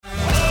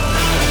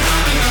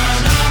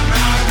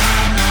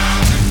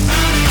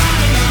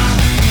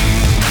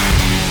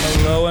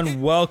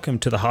welcome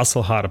to the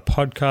Hustle Harder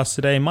podcast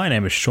today. My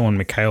name is Sean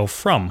McHale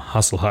from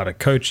Hustle Harder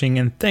Coaching,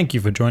 and thank you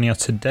for joining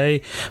us today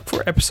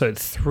for episode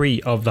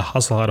 3 of the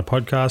Hustle Harder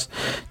podcast.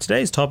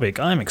 Today's topic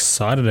I'm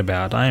excited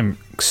about. I am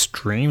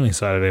extremely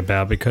excited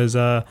about because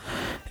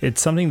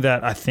it's something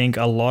that I think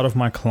a lot of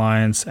my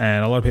clients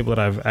and a lot of people that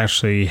I've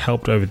actually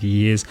helped over the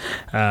years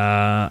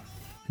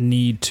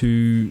need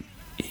to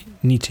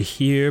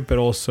hear, but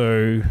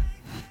also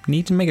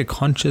need to make a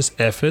conscious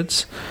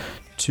effort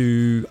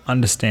to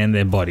understand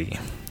their body,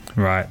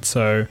 right?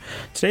 So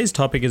today's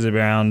topic is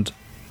around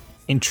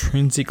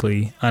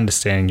intrinsically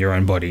understanding your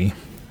own body.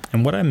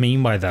 And what I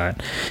mean by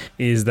that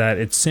is that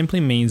it simply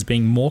means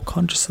being more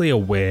consciously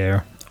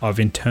aware of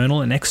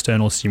internal and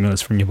external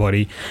stimulus from your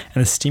body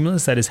and the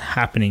stimulus that is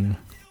happening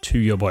to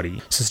your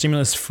body. So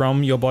stimulus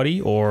from your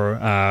body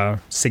or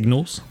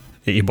signals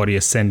that your body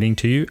is sending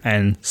to you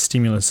and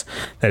stimulus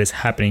that is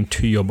happening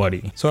to your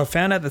body. So I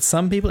found out that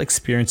some people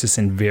experience this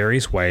in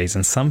various ways,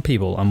 and some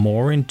people are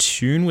more in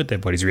tune with their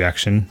body's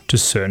reaction to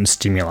certain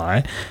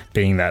stimuli,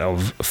 being that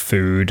of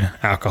food,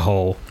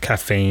 alcohol,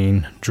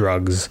 caffeine,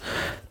 drugs,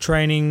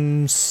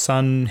 training,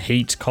 sun,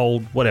 heat,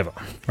 cold, whatever,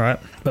 right?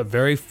 But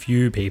very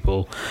few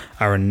people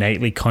are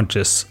innately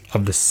conscious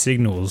of the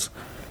signals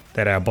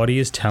that our body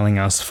is telling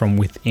us from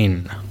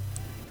within.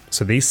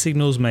 So these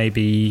signals may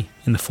be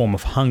in the form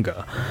of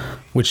hunger,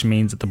 which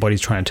means that the body's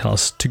trying to tell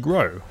us to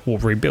grow or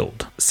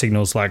rebuild.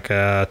 Signals like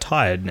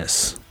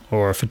tiredness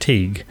or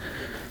fatigue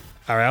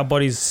are our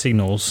body's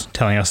signals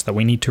telling us that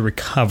we need to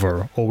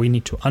recover or we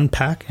need to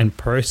unpack and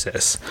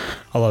process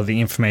a lot of the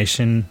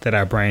information that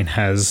our brain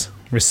has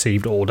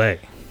received all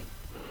day.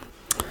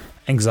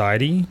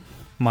 Anxiety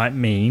might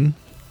mean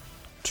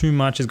too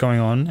much is going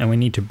on and we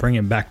need to bring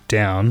it back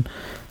down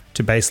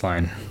to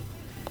baseline.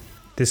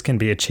 This can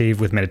be achieved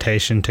with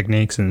meditation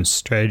techniques and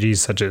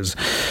strategies such as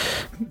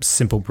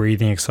simple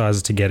breathing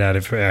exercises to get out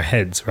of our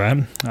heads,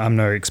 right? I'm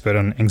no expert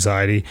on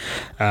anxiety,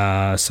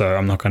 so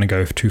I'm not going to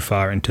go too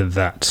far into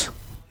that.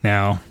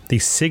 Now,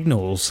 these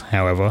signals,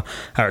 however,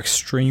 are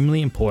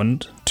extremely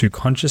important to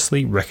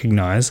consciously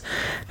recognize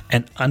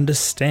and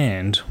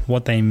understand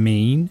what they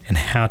mean and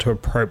how to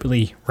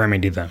appropriately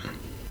remedy them.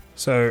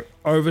 So,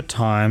 over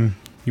time,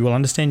 you will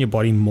understand your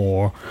body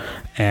more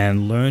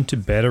and learn to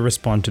better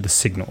respond to the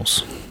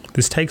signals.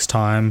 This takes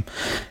time.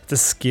 It's a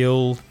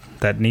skill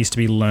that needs to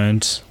be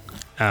learned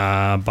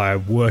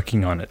by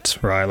working on it,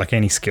 right? Like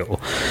any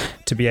skill,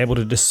 to be able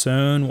to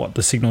discern what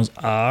the signals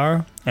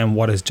are and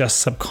what is just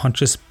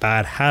subconscious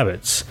bad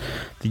habits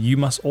that you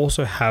must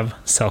also have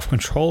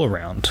self-control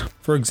around.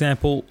 For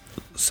example,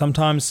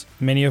 sometimes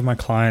many of my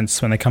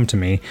clients, when they come to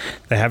me,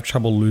 they have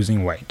trouble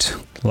losing weight,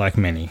 like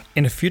many.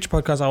 In a future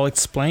podcast, I'll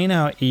explain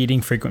how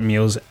eating frequent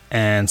meals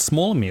and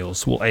smaller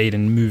meals will aid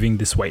in moving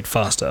this weight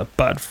faster.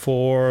 But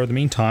for the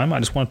meantime, I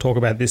just want to talk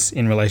about this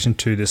in relation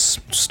to this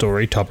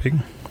story topic.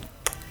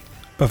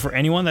 But for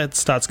anyone that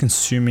starts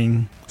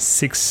consuming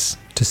 6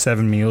 to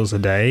 7 meals a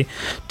day,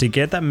 to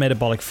get that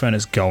metabolic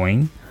furnace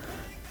going,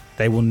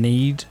 they will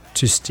need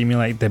to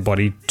stimulate their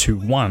body to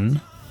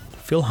 1,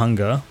 feel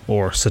hunger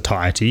or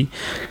satiety,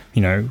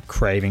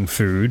 craving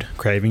food,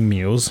 craving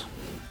meals.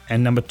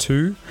 And number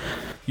 2,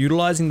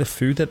 utilizing the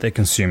food that they're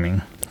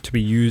consuming to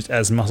be used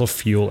as muscle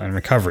fuel and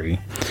recovery.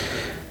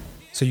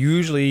 So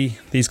usually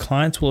these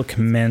clients will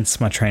commence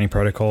my training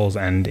protocols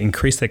and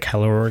increase their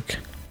caloric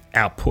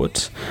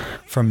output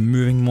from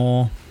moving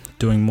more,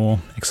 doing more,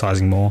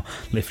 exercising more,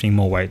 lifting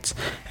more weights.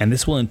 And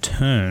this will in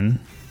turn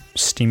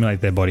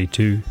stimulate their body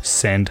to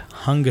send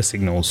hunger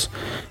signals,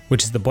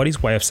 which is the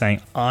body's way of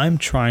saying, I'm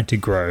trying to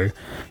grow,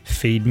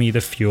 feed me the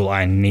fuel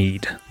I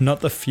need. Not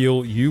the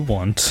fuel you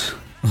want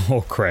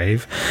or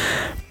crave,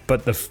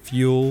 but the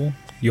fuel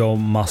your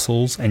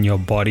muscles and your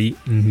body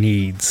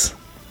needs.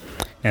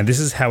 Now, this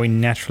is how we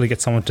naturally get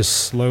someone to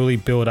slowly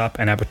build up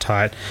an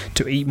appetite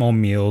to eat more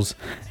meals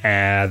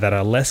that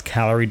are less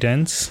calorie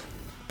dense,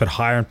 but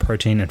higher in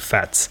protein and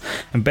fats,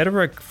 and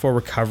better for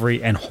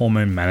recovery and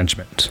hormone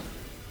management.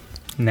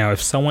 Now,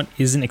 if someone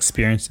isn't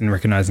experienced in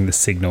recognizing the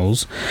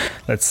signals,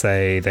 let's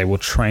say they will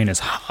train as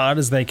hard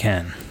as they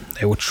can.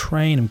 They will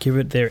train and give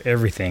it their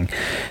everything.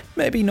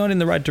 Maybe not in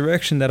the right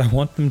direction that I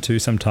want them to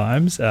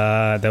sometimes.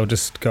 They'll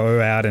just go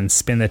out and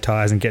spin their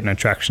tires and get no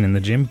traction in the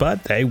gym,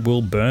 but they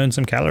will burn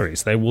some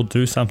calories. They will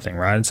do something,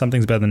 right?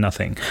 Something's better than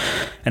nothing.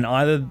 And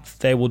either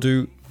they will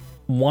do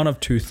one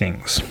of two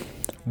things.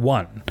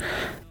 1,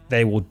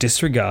 they will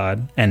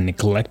disregard and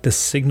neglect the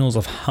signals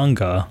of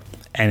hunger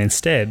and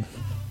instead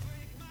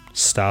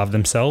starve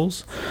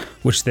themselves,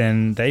 which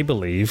then they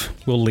believe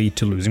will lead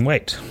to losing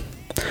weight.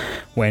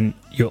 When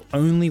you'll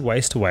only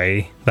waste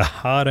away the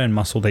hard-earned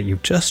muscle that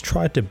you've just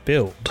tried to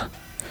build.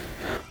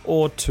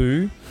 Or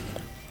 2,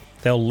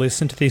 they'll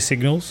listen to these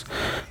signals,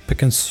 but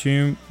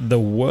consume the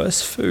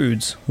worst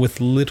foods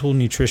with little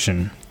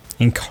nutrition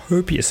in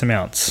copious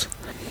amounts.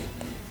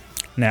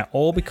 Now,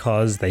 all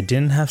because they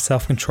didn't have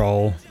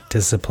self-control,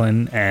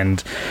 discipline,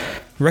 and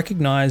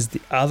recognize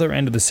the other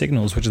end of the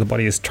signals, which the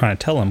body is trying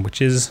to tell them,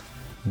 which is,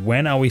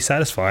 when are we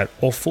satisfied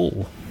or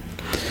full?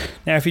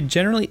 Now, if you're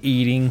generally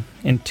eating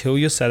until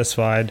you're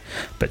satisfied,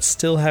 but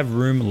still have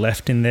room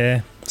left in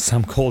there,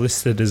 some call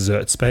this the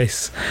dessert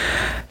space,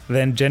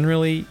 then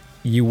generally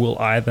you will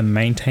either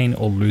maintain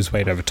or lose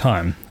weight over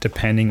time,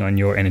 depending on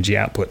your energy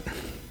output.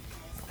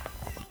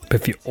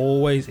 But if you're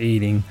always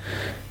eating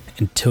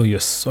until you're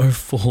so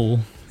full,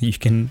 you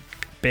can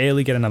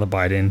barely get another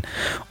bite in,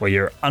 or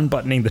you're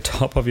unbuttoning the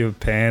top of your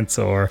pants,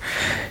 or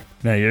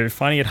you're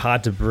finding it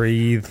hard to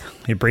breathe,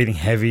 you're breathing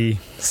heavy.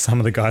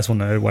 Some of the guys will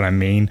know what I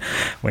mean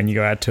when you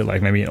go out to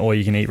like maybe an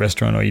all-you-can-eat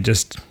restaurant, or you're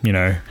just,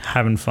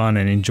 having fun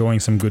and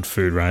enjoying some good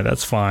food, right?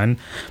 That's fine.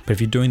 But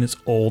if you're doing this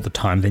all the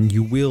time, then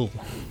you will,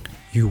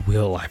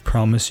 I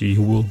promise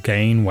you will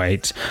gain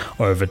weight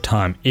over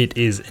time. It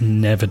is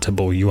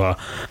inevitable. You are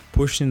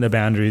pushing the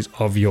boundaries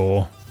of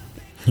your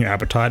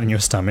appetite and your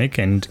stomach,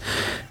 and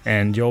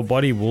your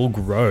body will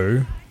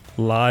grow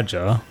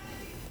larger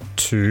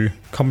to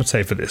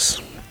compensate for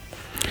this.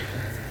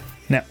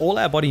 Now, all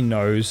our body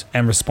knows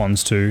and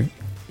responds to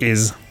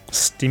is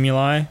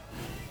stimuli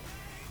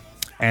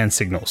and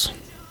signals.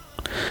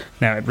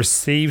 Now, it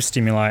receives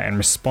stimuli and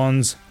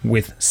responds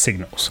with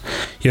signals.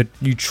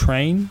 You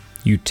train,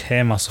 you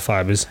tear muscle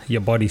fibers,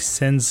 your body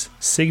sends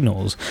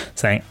signals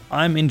saying,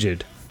 I'm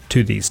injured,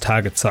 to these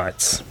target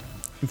sites.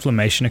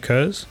 Inflammation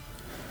occurs,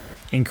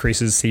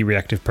 increases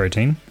C-reactive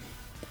protein.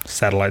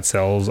 Satellite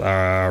cells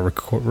are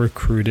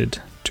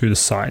recruited to the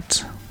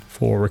site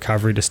for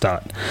recovery to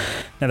start.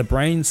 Now, the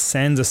brain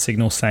sends a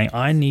signal saying,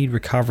 I need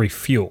recovery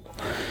fuel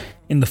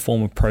in the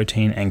form of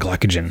protein and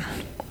glycogen.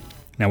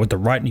 Now, with the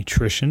right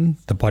nutrition,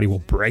 the body will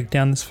break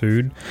down this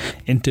food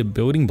into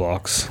building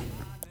blocks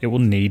it will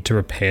need to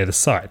repair the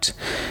site.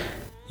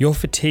 You're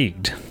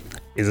fatigued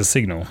is a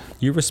signal.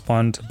 You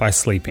respond by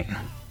sleeping.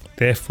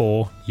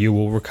 Therefore, you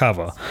will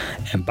recover.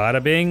 And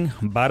bada bing,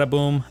 bada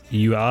boom,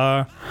 you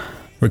are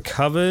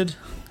recovered,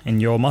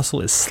 and your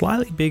muscle is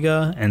slightly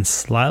bigger and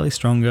slightly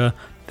stronger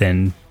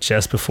than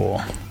just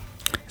before.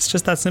 It's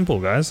just that simple,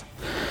 guys.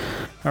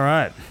 All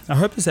right. I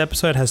hope this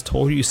episode has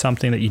told you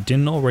something that you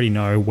didn't already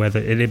know, whether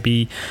it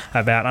be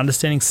about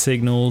understanding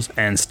signals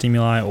and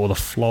stimuli, or the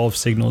flow of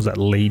signals that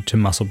lead to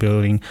muscle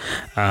building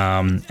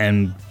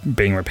and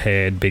being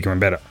repaired bigger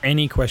and better.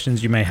 Any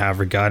questions you may have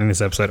regarding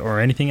this episode or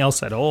anything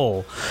else at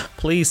all,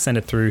 please send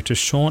it through to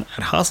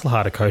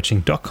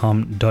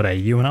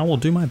sean@hustlehardercoaching.com.au, and I will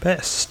do my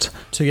best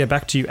to get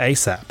back to you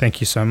ASAP.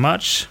 Thank you so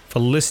much for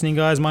listening,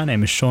 guys. My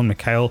name is Sean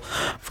McHale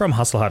from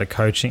Hustle Harder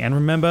Coaching, and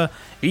remember,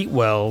 eat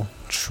well,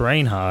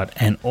 train hard,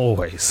 and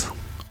always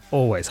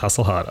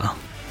hustle harder.